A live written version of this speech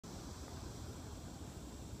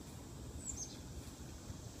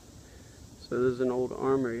So this is an old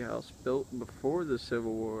armory house built before the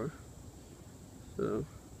Civil War. So,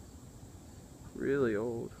 really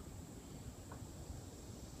old.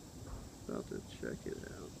 About to check it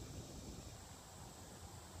out.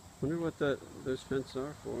 Wonder what those fences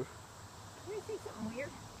are for. Can you see something weird?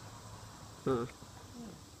 Huh.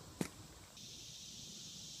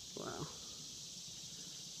 Wow.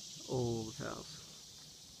 Old house.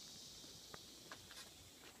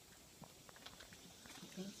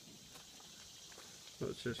 Oh,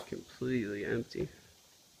 it's just completely empty.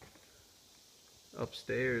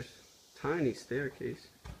 Upstairs, tiny staircase.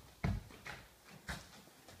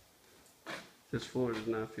 This floor does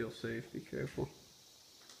not feel safe, be careful.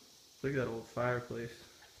 Look at that old fireplace.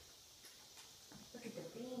 Look at the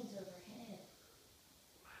beams overhead.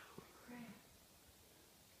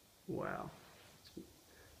 Wow. Wow.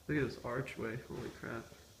 Look at this archway, holy crap.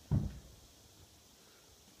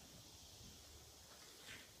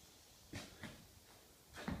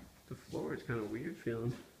 The floor is kind of weird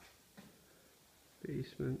feeling.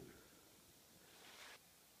 Basement.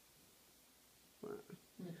 Wow.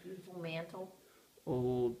 And a beautiful mantle.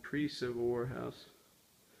 Old pre-Civil War house.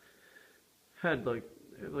 Had like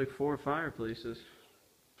 4 fireplaces.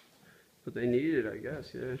 But they needed it, I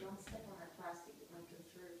guess, yeah. Don't step on our plastic, it might go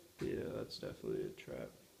through. Yeah, that's definitely a trap.